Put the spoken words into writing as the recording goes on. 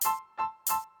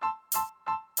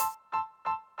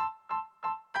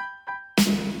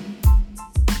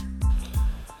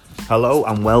Hello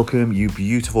and welcome, you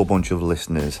beautiful bunch of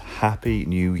listeners. Happy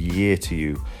New Year to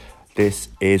you. This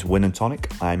is Win and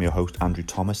Tonic. I'm your host, Andrew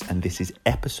Thomas, and this is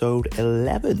episode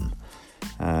 11.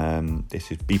 This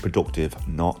is Be Productive,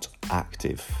 Not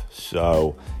Active.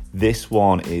 So this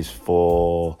one is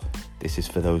for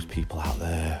those people out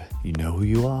there. You know who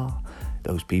you are.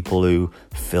 Those people who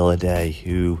fill a day,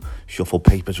 who shuffle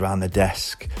papers around the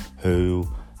desk, who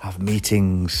have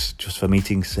meetings just for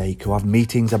meeting's sake, who have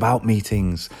meetings about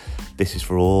meetings. This is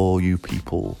for all you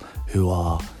people who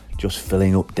are just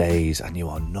filling up days and you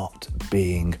are not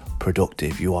being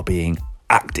productive. You are being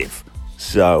active.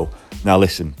 So now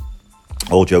listen,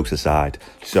 all jokes aside.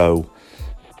 So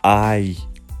I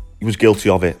was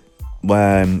guilty of it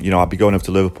when, I'd be going over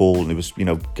to Liverpool and it was,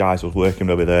 guys I was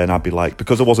working over there, and I'd be like,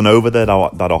 because I wasn't over there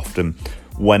that often,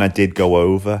 when I did go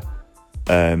over,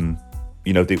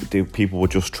 the people were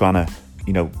just trying to,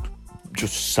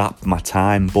 just sap my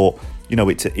time. But,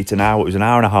 it's an hour. It was an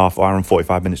hour and a half, hour and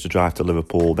 45 minutes to drive to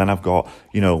Liverpool. Then I've got,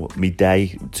 me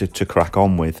day to crack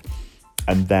on with.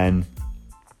 And then,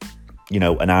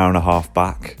 an hour and a half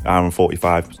back, hour and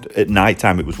 45. At night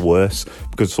time, it was worse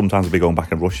because sometimes I'd be going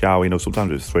back in rush hour.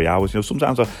 Sometimes it was 3 hours.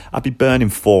 Sometimes I'd be burning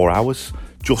 4 hours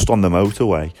just on the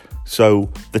motorway. So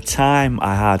the time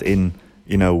I had in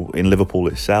Liverpool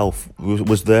itself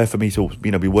was there for me to,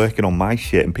 be working on my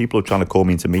shit, and people are trying to call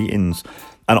me into meetings.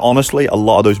 And honestly, a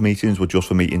lot of those meetings were just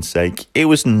for meeting's sake. It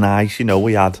was nice,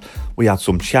 we had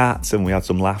some chats and we had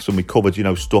some laughs and we covered,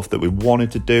 stuff that we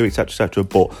wanted to do, etc., etc.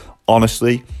 But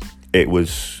honestly, it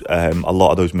was a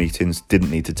lot of those meetings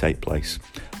didn't need to take place.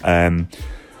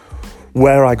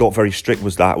 Where I got very strict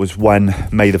was when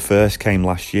May the 1st came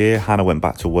last year. Hannah went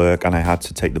back to work and I had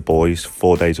to take the boys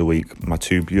 4 days a week. My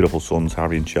two beautiful sons,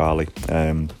 Harry and Charlie,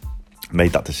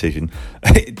 made that decision.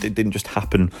 It didn't just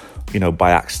happen,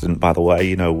 by accident, by the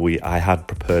way. I had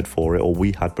prepared for it, or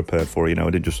we had prepared for it. I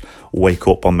didn't just wake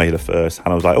up on May the 1st and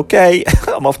I was like, okay,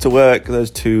 I'm off to work.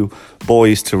 There's two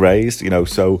boys to raise,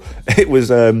 so it was,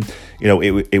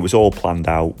 it was all planned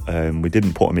out. We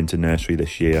didn't put them into nursery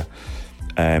this year.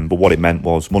 But what it meant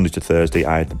was Monday to Thursday,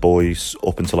 I had the boys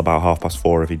up until about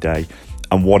 4:30 every day.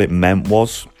 And what it meant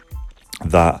was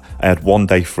that I had 1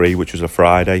 day free, which was a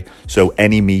Friday. So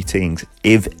any meetings,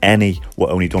 if any,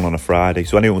 were only done on a Friday.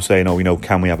 So anyone was saying,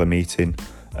 can we have a meeting,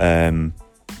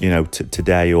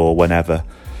 today or whenever?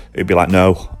 It'd be like,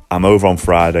 no, I'm over on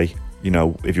Friday.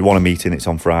 If you want a meeting, it's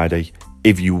on Friday.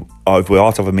 If we are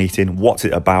to have a meeting, what's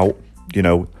it about,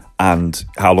 and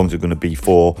how long is it going to be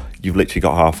for? You've literally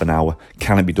got half an hour.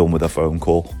 Can it be done with a phone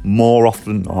call? More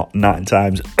often than not, 9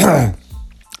 times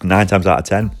out of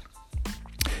 10,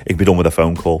 it could be done with a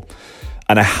phone call.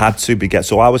 And I had to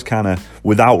so I was kind of,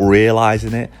 without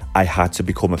realising it, I had to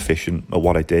become efficient at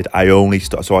what I did. I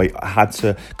had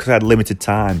to, because I had limited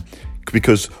time.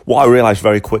 Because what I realised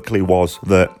very quickly was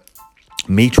that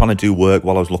me trying to do work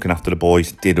while I was looking after the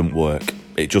boys didn't work.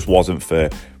 It just wasn't fair.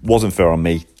 Wasn't fair on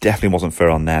me. Definitely wasn't fair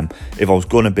on them. If I was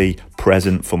going to be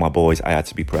present for my boys, I had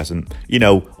to be present.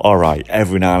 All right,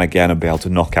 every now and again I'd be able to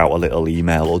knock out a little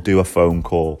email or do a phone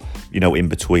call, in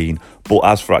between. But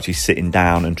as for actually sitting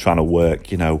down and trying to work,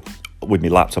 with my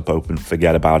laptop open,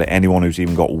 forget about it. Anyone who's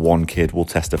even got one kid will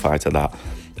testify to that.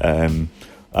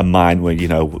 And mine were,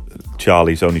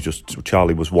 Charlie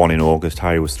was 1 in August,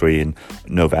 Harry was 3 in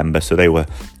November. So they were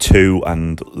 2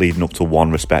 and leading up to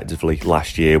 1 respectively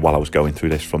last year while I was going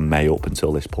through this from May up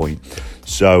until this point.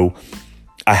 So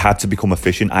I had to become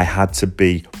efficient. I had to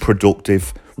be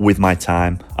productive with my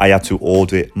time. I had to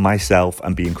audit myself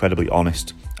and be incredibly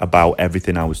honest about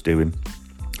everything I was doing.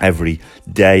 Every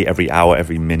day, every hour,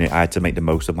 every minute, I had to make the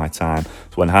most of my time.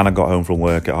 So when Hannah got home from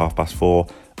work at 4:30,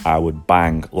 I would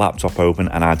bang, laptop open,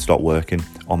 and I'd start working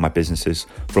on my businesses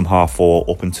from 4:30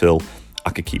 up until I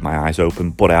could keep my eyes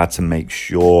open. But I had to make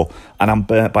sure, and I'm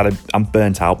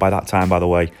burnt out by that time, by the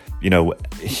way.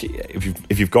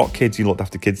 If you've got kids, you look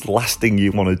after kids, the last thing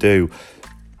you want to do,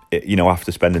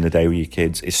 after spending the day with your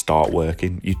kids is start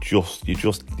working.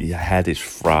 Your head is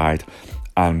fried.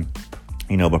 And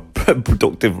my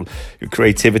productive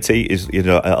creativity is,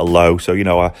 at a low. So,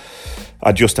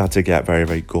 I just had to get very,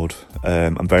 very good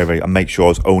and make sure I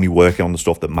was only working on the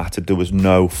stuff that mattered. There was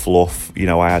no fluff.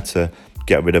 I had to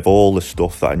get rid of all the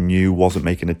stuff that I knew wasn't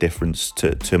making a difference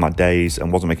to my days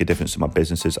and wasn't making a difference to my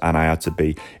businesses. And I had to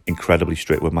be incredibly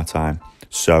strict with my time.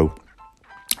 So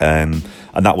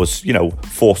And that was,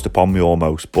 forced upon me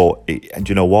almost. And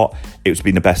you know what? It's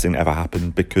been the best thing that ever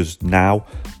happened, because now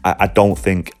I don't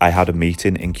think I had a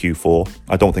meeting in Q4.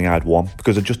 I don't think I had one,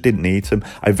 because I just didn't need them.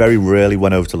 I very rarely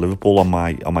went over to Liverpool on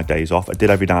my days off. I did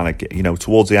every now and again,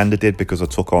 towards the end I did, because I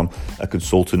took on a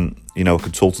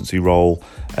consultancy role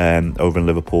over in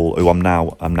Liverpool, who I'm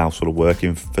now sort of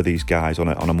working for these guys on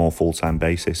a more full-time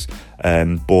basis.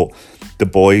 But the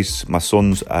boys, my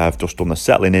sons, have just done the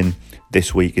settling in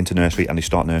this week into nursery, and they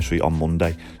start nursery on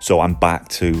Monday. So I'm back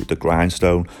to the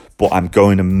grindstone, but I'm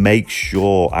going to make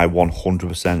sure I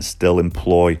 100% still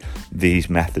employ these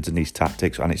methods and these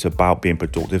tactics, and it's about being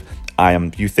productive.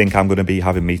 You think I'm going to be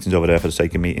having meetings over there for the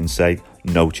sake of meeting's sake?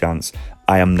 No chance.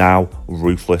 I am now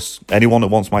ruthless. Anyone that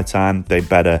wants my time, they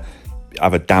better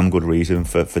have a damn good reason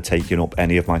for taking up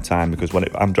any of my time, because when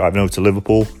I'm driving over to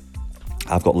Liverpool,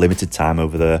 I've got limited time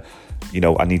over there.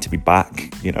 I need to be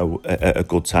back, at a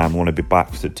good time. I want to be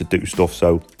back to do stuff.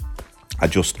 So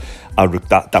that's just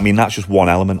one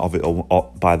element of it,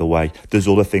 by the way. There's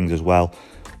other things as well.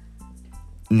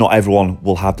 Not everyone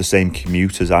will have the same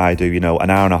commute as I do, an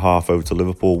hour and a half over to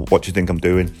Liverpool. What do you think I'm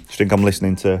doing? Do you think I'm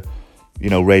listening to,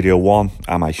 Radio 1?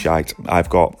 Am I shite? I've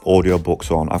got audio books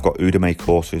on. I've got Udemy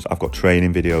courses. I've got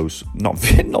training videos. Not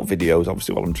videos,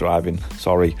 obviously, while I'm driving.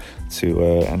 Sorry to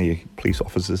any police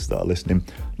officers that are listening.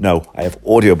 No, I have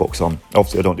audio books on.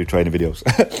 Obviously, I don't do training videos.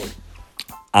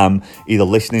 I'm either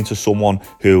listening to someone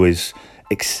who is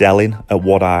excelling at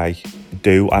what I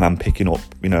do, and I'm picking up,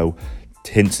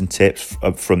 hints and tips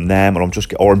from them, or I'm just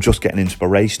getting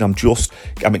inspiration. I'm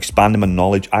expanding my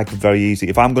knowledge. I could very easily,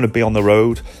 if I'm going to be on the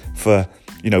road for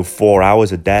 4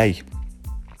 hours a day,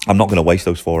 I'm not going to waste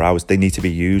those 4 hours. They need to be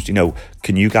used.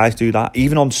 Can you guys do that?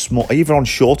 Even on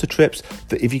shorter trips,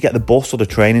 that if you get the bus or the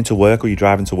train into work, or you're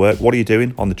driving to work, what are you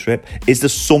doing on the trip? Is there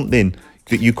something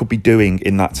that you could be doing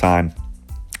in that time?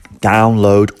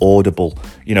 Download Audible.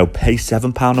 Pay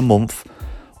 £7 a month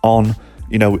on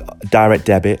direct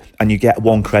debit, and you get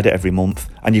 1 credit every month,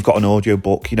 and you've got an audio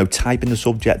book. Type in the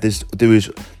subject. There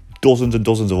is dozens and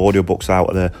dozens of audiobooks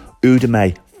out there.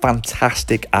 Udemy,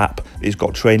 fantastic app. It's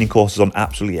got training courses on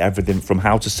absolutely everything, from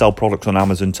how to sell products on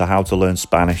Amazon to how to learn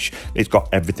Spanish. It's got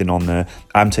everything on there.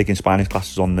 I'm taking Spanish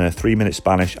classes on there, 3-minute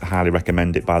Spanish. I highly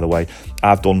recommend it, by the way.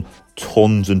 I've done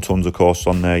tons and tons of courses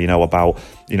on there, about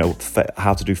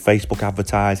how to do Facebook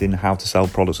advertising, how to sell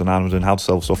products on Amazon, how to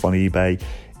sell stuff on eBay.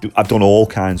 I've done all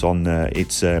kinds on there.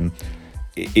 It's a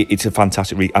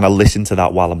fantastic read, and I listen to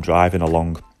that while I'm driving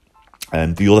along.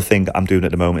 And the other thing I'm doing at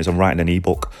the moment is I'm writing an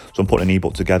ebook. So I'm putting an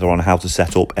ebook together on how to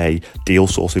set up a deal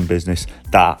sourcing business.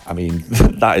 That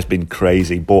has been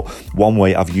crazy. But one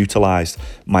way I've utilized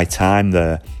my time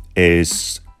there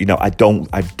is, I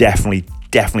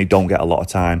definitely don't get a lot of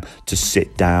time to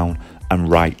sit down and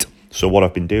write. So what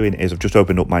I've been doing is I've just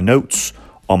opened up my notes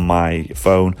on my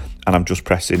phone, and I'm just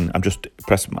pressing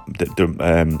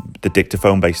the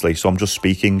dictaphone, basically. So I'm just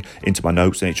speaking into my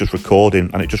notes, and it's just recording,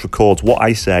 and it just records what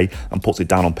I say and puts it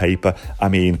down on paper.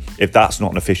 If that's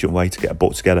not an efficient way to get a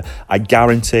book together, I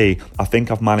guarantee, I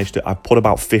think I've put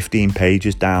about 15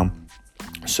 pages down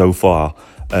so far.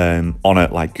 On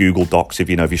it, like Google Docs, if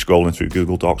you're scrolling through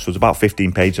Google Docs, so it's about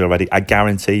 15 pages already. I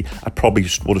guarantee I probably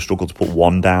would have struggled to put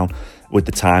one down with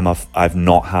the time I've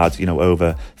not had,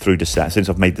 over through December, since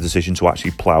I've made the decision to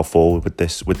actually plough forward with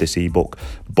this ebook.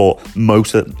 But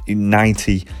most of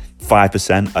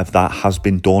 95% of that has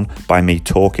been done by me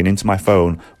talking into my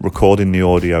phone, recording the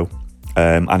audio.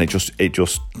 And it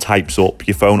just types up.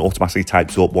 Your phone automatically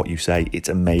types up what you say. It's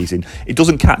amazing. It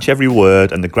doesn't catch every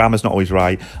word, and the grammar's not always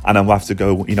right. And I'm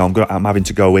having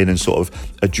to go in and sort of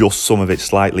adjust some of it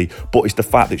slightly. But it's the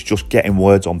fact that it's just getting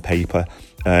words on paper.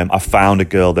 I found a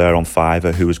girl there on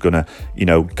Fiverr who was going to,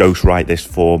 ghostwrite this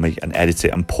for me and edit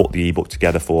it and put the ebook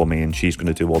together for me. And she's going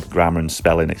to do all the grammar and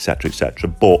spelling, etc., etc.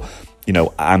 But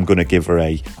I'm going to give her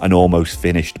an almost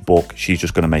finished book. She's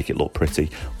just going to make it look pretty.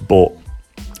 But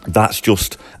that's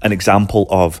just an example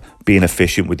of being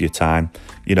efficient with your time.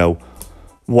 There's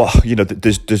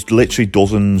literally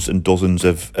dozens and dozens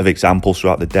of examples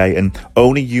throughout the day, and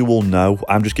only you will know.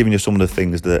 I'm just giving you some of the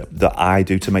things that I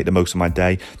do to make the most of my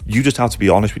day. You just have to be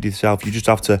honest with yourself. You just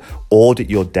have to audit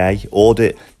your day,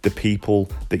 audit the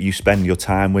people that you spend your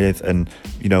time with, and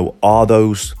are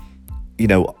those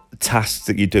tasks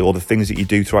that you do, or the things that you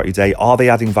do throughout your day, are they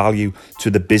adding value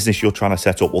to the business you're trying to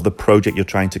set up, or the project you're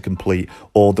trying to complete,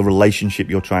 or the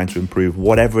relationship you're trying to improve?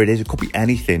 Whatever it is, it could be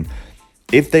anything.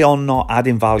 If they are not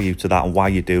adding value to that and why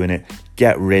you're doing it,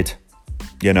 get rid.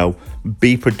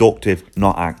 Be productive,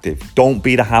 not active. Don't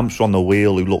be the hamster on the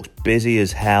wheel who looks busy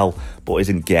as hell but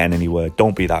isn't getting anywhere.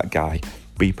 Don't be that guy.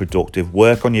 be productive,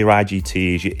 work on your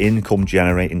IGTs, your income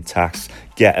generating tasks,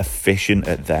 get efficient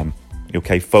at them.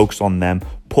 Okay, focus on them,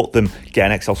 get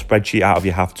an Excel spreadsheet out if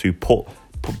you have to, put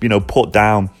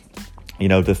down,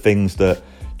 the things that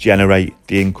generate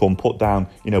the income, put down,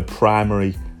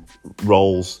 primary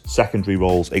roles, secondary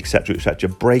roles, etc.,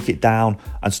 break it down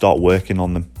and start working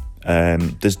on them.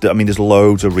 There's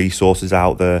loads of resources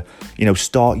out there.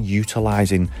 Start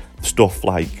utilizing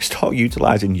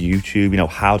YouTube.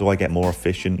 How do I get more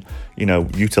efficient?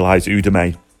 Utilize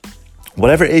Udemy.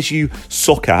 Whatever it is you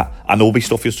suck at, and there'll be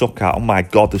stuff you suck at. Oh my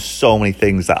God, there's so many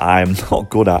things that I am not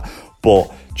good at. But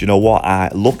do you know what?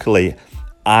 Luckily,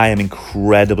 I am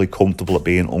incredibly comfortable at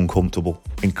being uncomfortable.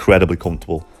 Incredibly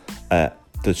comfortable at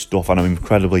the stuff, and I'm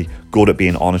incredibly good at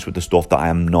being honest with the stuff that I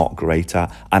am not great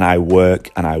at. And I work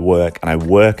and I work and I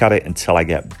work at it until I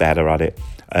get better at it.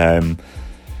 And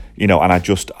I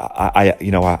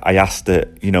asked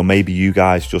that, maybe you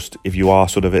guys just, if you are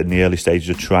sort of in the early stages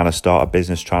of trying to start a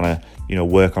business, trying to,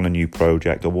 work on a new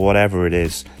project or whatever it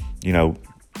is,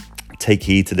 take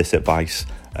heed to this advice.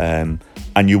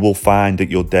 And you will find that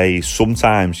your days,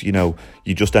 sometimes, you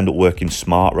just end up working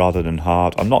smart rather than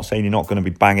hard. I'm not saying you're not going to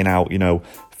be banging out,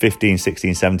 15,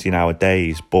 16, 17-hour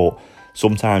days, but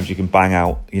sometimes you can bang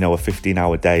out, a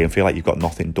 15-hour day and feel like you've got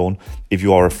nothing done. If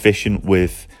you are efficient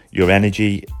with your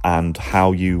energy and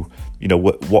how you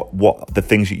what the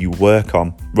things that you work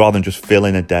on, rather than just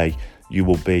filling a day, you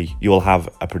will have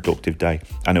a productive day,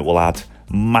 and it will add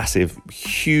massive,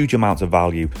 huge amounts of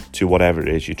value to whatever it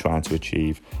is you're trying to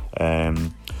achieve.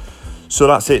 So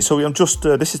that's it. So I'm just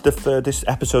this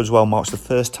episode as well marks the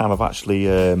first time I've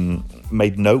actually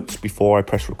made notes before I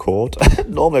press record.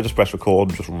 Normally I just press record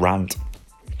and just rant,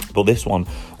 but this one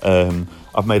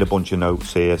I've made a bunch of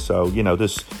notes here. So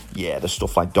there's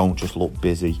stuff like don't just look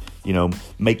busy.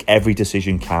 Make every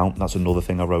decision count. That's another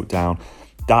thing I wrote down.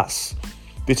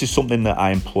 This is something that I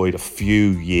employed a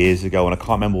few years ago, and I can't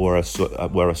remember where I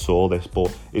saw this,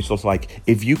 but it's just like,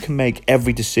 if you can make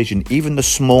every decision, even the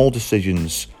small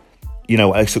decisions,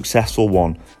 a successful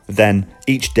one, then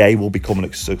each day will become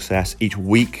a success, each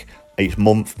week, each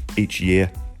month, each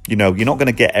year. You're not going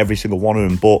to get every single one of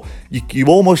them, but you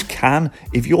almost can,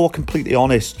 if you're completely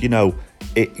honest, you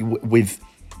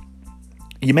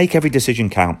make every decision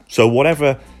count. So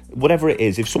whatever it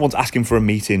is, if someone's asking for a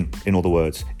meeting, in other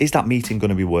words, is that meeting going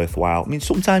to be worthwhile? I mean,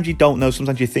 sometimes you don't know,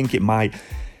 sometimes you think it might,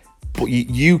 but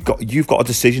you've got a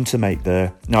decision to make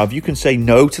there. Now, if you can say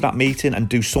no to that meeting and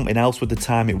do something else with the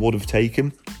time it would have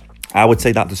taken, I would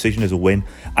say that decision is a win.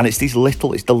 And it's the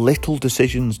little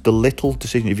decisions.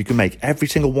 If you can make every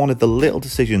single one of the little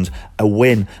decisions a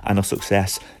win and a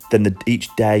success, then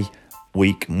each day,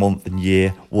 week, month, and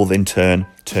year will then turn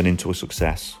into a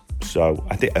success. So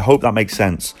I hope that makes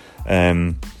sense.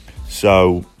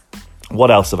 So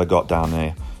what else have I got down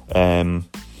there?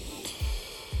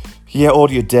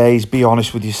 Order your days. Be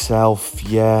honest with yourself.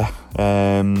 I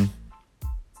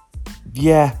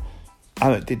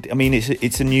mean,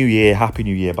 it's a new year. Happy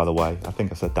New Year, by the way. I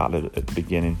think I said that at the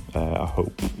beginning. I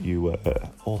hope you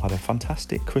all had a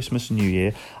fantastic Christmas and New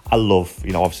Year. I love,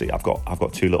 obviously I've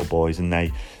got two little boys, and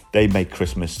they make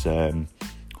Christmas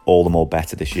all the more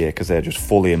better this year because they're just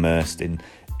fully immersed in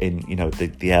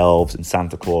the elves and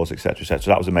Santa Claus, etc., etc.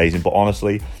 So that was amazing. But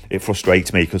honestly, it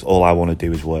frustrates me because all I want to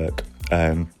do is work.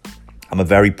 I'm a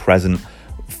very present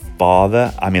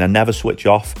father. I mean, I never switch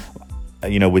off,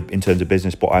 in terms of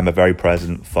business, but I'm a very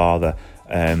present father.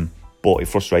 But it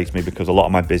frustrates me because a lot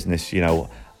of my business,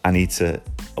 I need to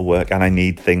work, and I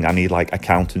need like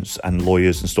accountants and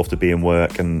lawyers and stuff to be in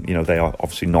work, and they are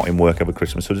obviously not in work over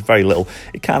Christmas, so there's very little.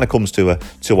 It kind of comes to a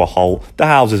halt. The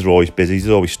houses are always busy.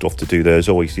 There's always stuff to do. There's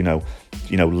always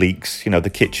leaks.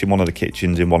 The kitchen, one of the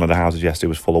kitchens in one of the houses yesterday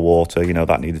was full of water.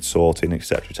 That needed sorting,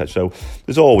 etc., etc. So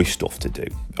there's always stuff to do.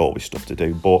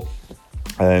 But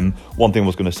one thing I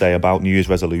was going to say about New Year's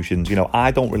resolutions,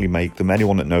 I don't really make them.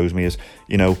 Anyone that knows me is,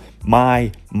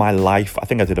 my life. I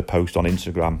think I did a post on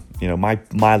Instagram.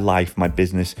 My life, my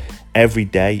business, every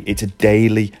day. It's a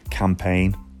daily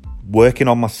campaign. Working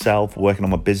on myself, working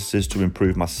on my businesses to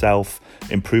improve myself,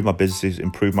 improve my businesses,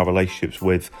 improve my relationships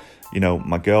with,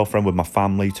 my girlfriend, with my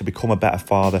family, to become a better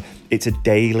father. It's a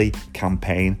daily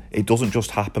campaign. It doesn't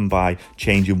just happen by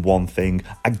changing one thing.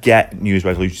 I get New Year's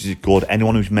resolutions is good.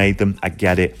 Anyone who's made them, I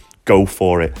get it. Go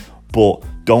for it. But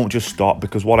don't just stop,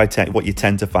 because what you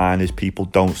tend to find is people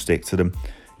don't stick to them.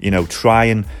 Try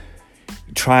and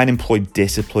employ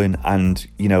discipline, and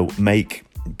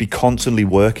be constantly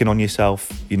working on yourself.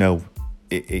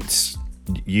 It's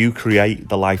you create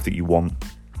the life that you want.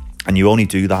 And you only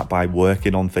do that by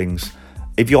working on things.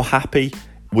 If you're happy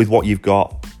with what you've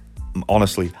got,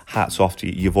 honestly, hats off to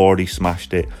you. You've already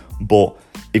smashed it. But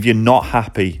if you're not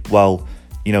happy, well,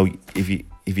 you know, if you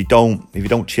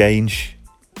don't change,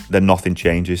 then nothing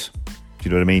changes. Do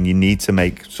you know what I mean? You need to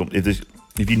make something.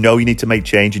 If you know you need to make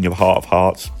change in your heart of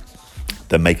hearts,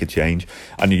 then make a change.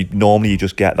 And you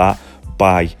just get that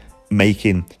by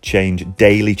making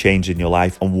daily change in your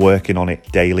life and working on it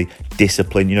daily.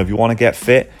 Discipline. You know, if you want to get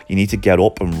fit, you need to get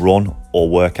up and run or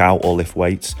work out or lift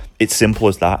weights. It's simple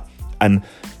as that. And,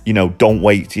 you know, don't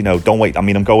wait. I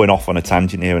mean, I'm going off on a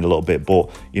tangent here in a little bit, but,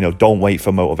 you know, don't wait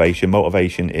for motivation.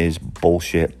 Motivation is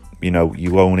bullshit. You know,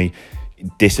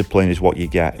 discipline is what you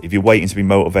get. If you're waiting to be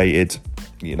motivated,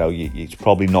 you know, it's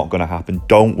probably not going to happen.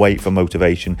 Don't wait for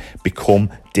motivation. Become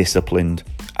disciplined.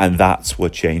 And that's where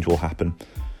change will happen.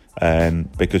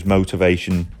 Because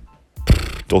motivation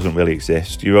doesn't really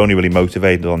exist. You're only really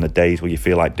motivated on the days where you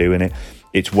feel like doing it.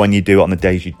 It's when you do it on the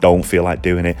days you don't feel like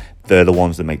doing it, they're the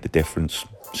ones that make the difference.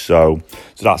 So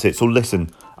that's it. So listen,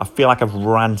 I feel like I've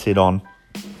ranted on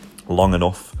long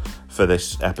enough for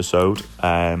this episode.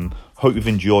 Hope you've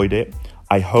enjoyed it.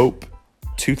 I hope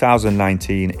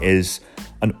 2019 is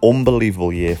an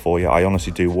unbelievable year for you. I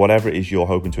honestly do. Whatever it is you're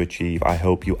hoping to achieve, I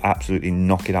hope you absolutely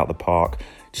knock it out the park.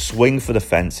 Swing for the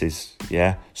fences,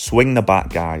 yeah? Swing the bat,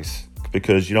 guys.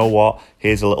 Because you know what?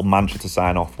 Here's a little mantra to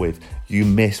sign off with. You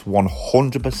miss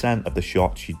 100% of the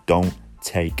shots you don't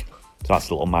take. So that's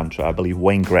a little mantra. I believe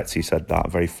Wayne Gretzky said that, a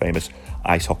very famous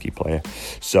ice hockey player.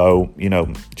 So, you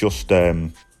know, just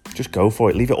go for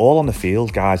it. Leave it all on the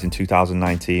field, guys, in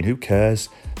 2019. Who cares?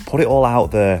 Put it all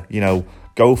out there, you know,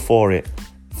 go for it.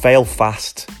 Fail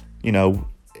fast, you know.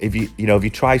 If you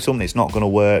try something, it's not going to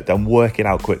work, then work it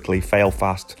out quickly. Fail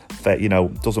fast,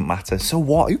 doesn't matter. So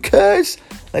what? Who cares?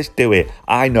 Let's do it.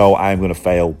 I know I'm going to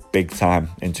fail big time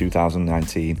in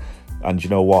 2019, and you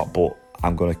know what? But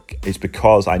it's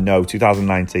because I know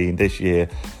 2019 this year.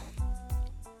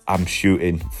 I'm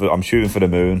shooting for the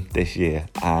moon this year,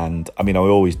 and I mean I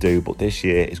always do, but this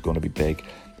year is going to be big.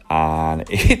 And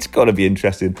it's going to be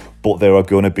interesting, but there are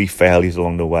going to be failures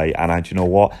along the way. And do you know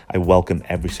what? I welcome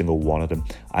every single one of them.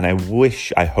 And I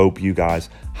hope you guys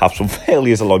have some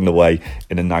failures along the way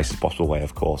in the nicest possible way,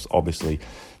 of course. Obviously,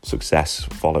 success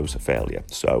follows failure.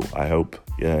 So I hope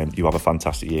you have a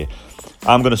fantastic year.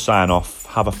 I'm going to sign off.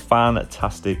 Have a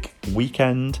fantastic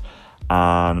weekend.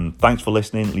 And thanks for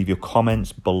listening. Leave your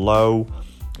comments below.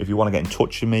 If you want to get in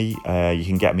touch with me, you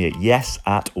can get me at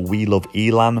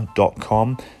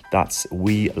yes@weloveelan.com. That's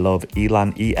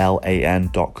weloveelan,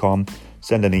 ELAN.com.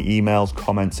 Send any emails,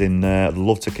 comments in there. I'd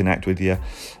love to connect with you.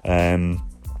 And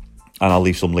I'll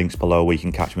leave some links below where you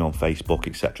can catch me on Facebook,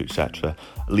 etc., etc.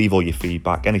 Leave all your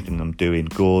feedback, anything I'm doing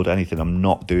good, anything I'm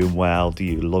not doing well. Do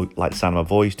you like the sound of my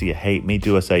voice? Do you hate me?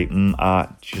 Do I say,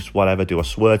 just whatever? Do I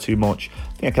swear too much?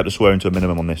 I think I kept the swearing to a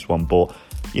minimum on this one, but,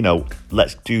 you know,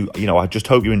 I just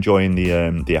hope you're enjoying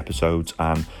the episodes.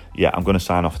 And yeah, I'm going to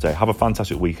sign off today. Have a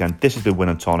fantastic weekend. This has been Win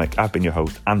and Tonic. I've been your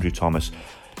host, Andrew Thomas.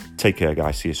 Take care,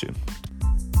 guys. See you soon.